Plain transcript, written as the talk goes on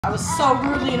I was so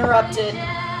rudely interrupted.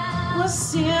 Was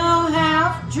still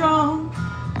half drunk,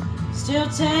 still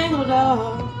tangled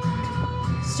up,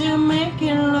 still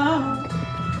making love.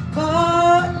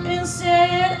 But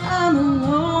instead I'm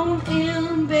alone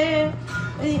in bed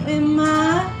in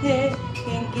my head.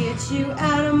 Can't get you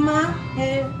out of my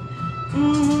head.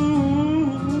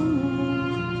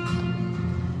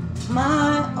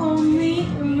 My only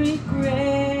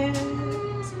regret.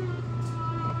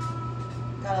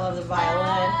 Gotta love the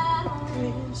violin.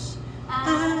 Wish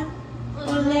I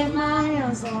would let my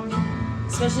hands on you.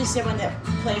 Especially someone that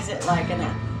plays it like in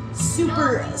a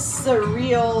super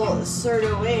surreal sort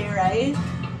of way, right?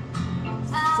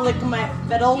 Flick my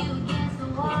fiddle.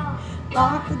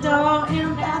 Lock the door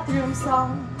in a bathroom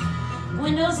song.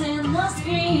 Windows in the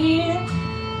screen.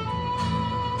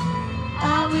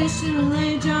 I wish you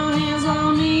laid your hands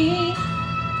on me.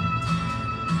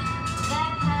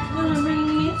 Gonna bring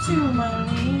me to my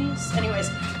knees. Anyways,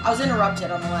 I was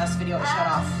interrupted on the last video. I shut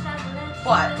off.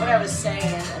 But what I was saying,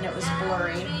 and it was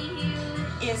blurry,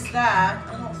 is that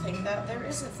I don't think that there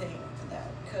is a thing that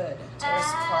could tear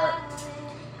us apart.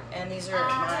 And these are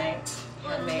my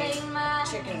handmade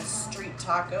chicken street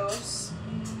tacos.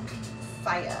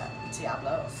 Fire,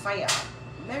 Diablo, fire.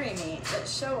 Marry me.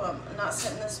 Let's show them. I'm not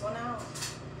setting this one out.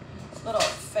 Little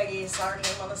faggy sour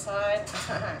cream on the side.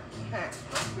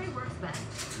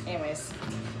 Anyways,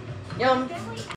 yum.